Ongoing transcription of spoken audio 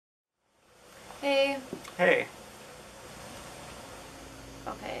Hey. Hey.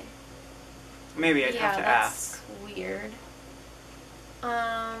 Okay. Maybe I'd have to that's ask. Weird.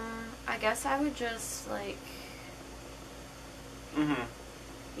 I guess I would just, like... Mm-hmm.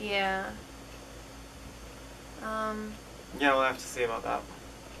 Yeah. Yeah, we'll have to see about that.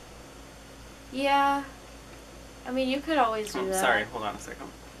 Yeah. I mean, you could always do that. Sorry, hold on a second.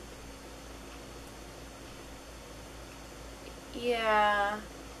 Yeah.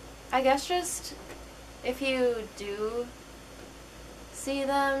 I guess just, if you do see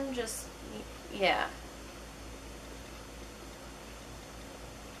them, just, yeah.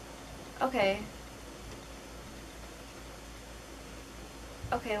 Okay.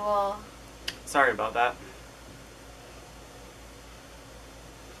 Okay, well... Sorry about that.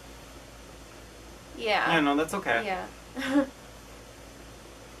 Yeah. Yeah, no, that's okay. Yeah.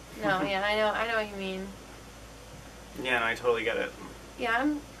 No, yeah, I know what you mean. Yeah, no, I totally get it. Yeah,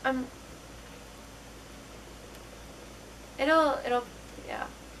 it'll, yeah.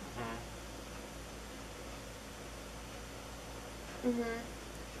 Mm-hmm. Mhm.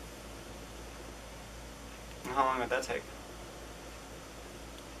 How long would that take?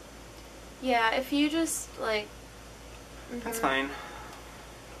 Yeah, if you just, like... That's fine.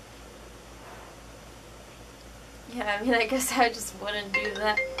 Yeah, I mean, I guess I just wouldn't do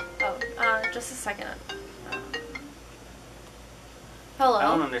that. Oh, just a second. Hello? I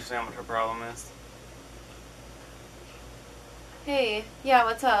don't understand what her problem is. Hey, yeah,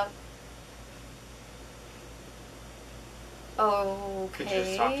 what's up? Okay. Could you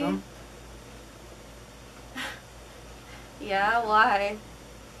just talk to him? Yeah, why?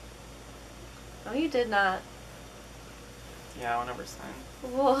 No, you did not. Yeah, whenever's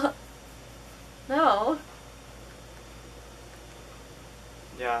fine. Well, no.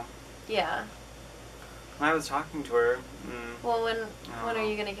 Yeah. Yeah. When I was talking to her... Well, when are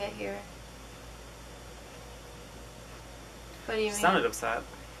you gonna get here? What do you mean? She sounded upset.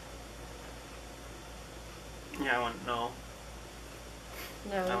 Yeah, I wouldn't know.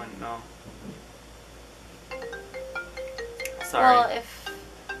 No. I wouldn't know. Sorry. Well, if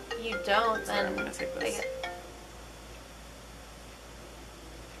you don't, Sorry, then... I'm gonna take this.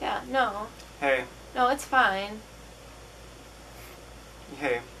 Yeah, no. Hey. No, it's fine.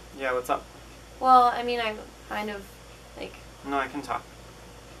 Hey. Yeah, what's up? Well, I mean, I'm kind of, like... No, I can talk.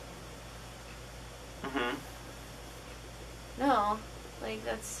 Mm-hmm. No. Like,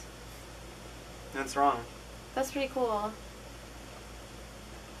 that's wrong. That's pretty cool.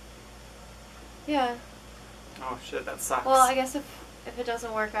 Yeah. Oh, shit, that sucks. Well, I guess if it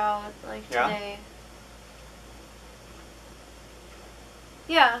doesn't work out, like, today...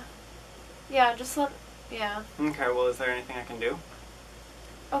 Yeah. Yeah, just let... Yeah. Okay, well, is there anything I can do?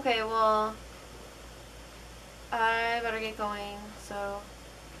 Okay, well... I better get going, so...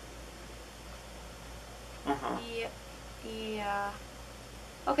 Uh-huh. Yeah.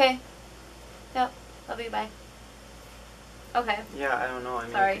 Okay. Yep. Love you, bye. Okay. Yeah, I don't know. I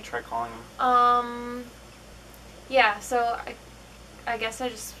mean, Sorry. I could try calling him. Yeah, so I guess I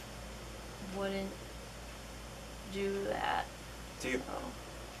just wouldn't do that. Do you... So.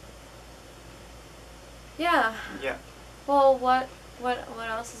 Yeah. Yeah. Well, what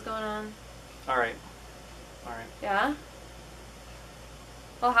else is going on? Alright. Yeah?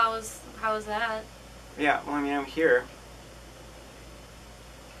 Well, how was that? Yeah, well, I mean, I'm here.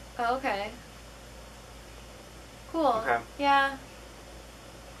 Oh, okay. Cool. Okay. Yeah.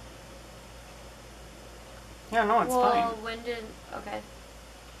 Yeah, no, it's fine. Well, okay.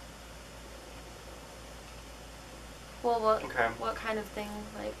 Well, what kind of thing,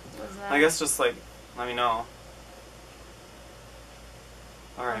 like, was that? I guess just, like, let me know.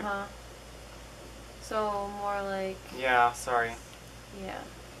 Alright. Uh-huh. So, more like... Yeah, sorry. Yeah.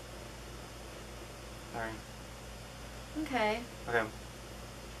 Sorry. Okay. Okay.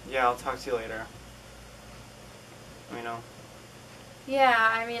 Yeah, I'll talk to you later. Let me know. Yeah,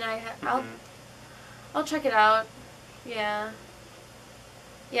 I mean, I'll check it out. Yeah.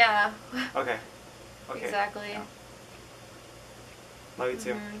 Yeah. Okay. Exactly. Yeah. Love you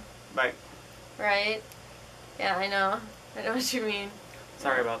too. Mm-hmm. Bye. Right? Yeah, I know. I know what you mean.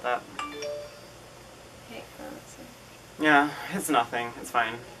 Sorry about that. Okay, let's see. Yeah, it's nothing. It's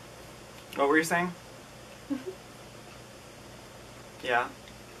fine. What were you saying? Yeah.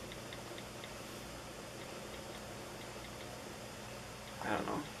 I don't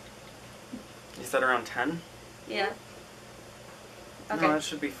know. You said around 10? Yeah. Okay. No, that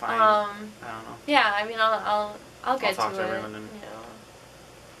should be fine. I don't know. Yeah, I mean, I'll get talk to to it. everyone and... You know.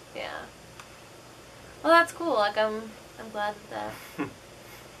 Yeah. Well, that's cool. Like, I'm glad that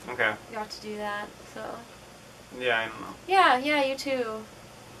Okay. you got to do that. So. Yeah, I don't know. Yeah, you too.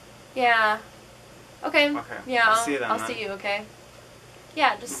 Yeah. Okay. Okay. Yeah, I'll see you then. I'll see you, okay?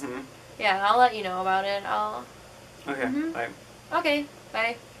 Yeah, just... Yeah, I'll let you know about it. Okay, bye. Okay,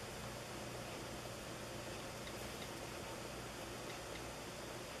 bye.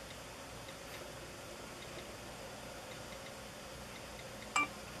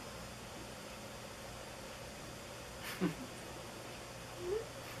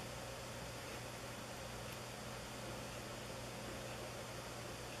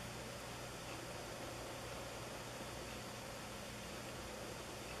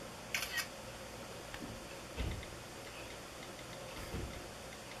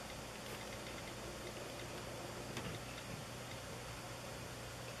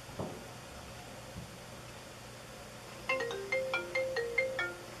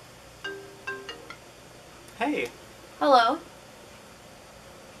 Hey. Hello.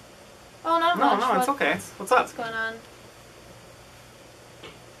 Oh, not much. No, it's okay. What's up? What's going on?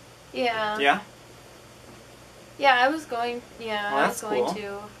 Yeah. Yeah? Yeah, I was going... Yeah, Well, I was that's going cool.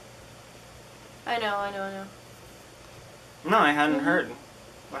 to... I know. No, I hadn't heard.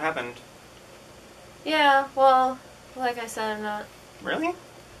 What happened? Yeah, well, like I said, I'm not... Really?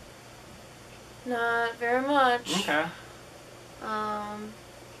 Not very much. Okay.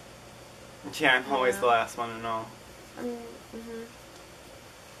 Yeah, I'm always the last one to know.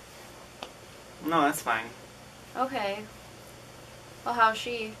 No, that's fine. Okay. Well, how's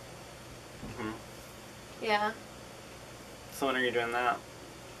she? Yeah. So when are you doing that?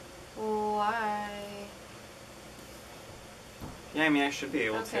 Why? Yeah, I mean, I should be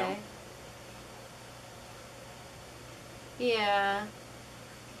able to. Okay. Yeah.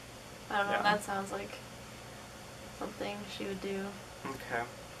 I don't know, Yeah. that sounds like something she would do. Okay.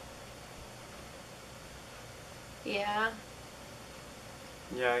 Yeah.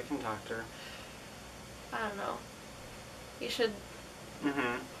 Yeah, I can talk to her. I don't know. You should...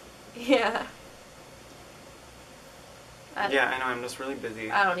 Yeah, Yeah. I know, I'm just really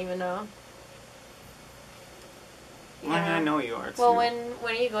busy. I don't even know. Well, I mean, I know you are, too. Well, when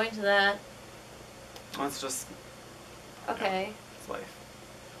are you going to that? Well, it's just... Okay. Yeah, it's life.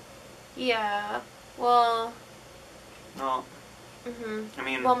 Yeah. Well... Well... I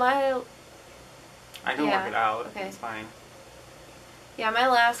mean... Well, I can work it out. Okay. It's fine. Yeah, my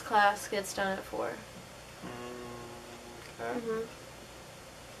last class gets done at 4. Okay.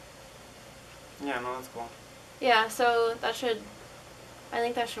 Yeah, no, that's cool. Yeah, so that should... I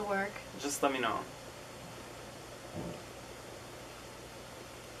think that should work. Just let me know.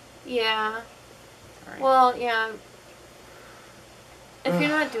 Yeah. Alright. Well, yeah. If you're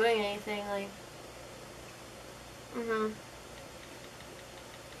not doing anything, like...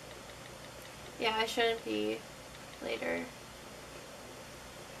 Yeah, I shouldn't be later.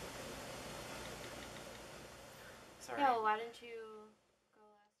 Sorry. Yeah, well, why didn't you...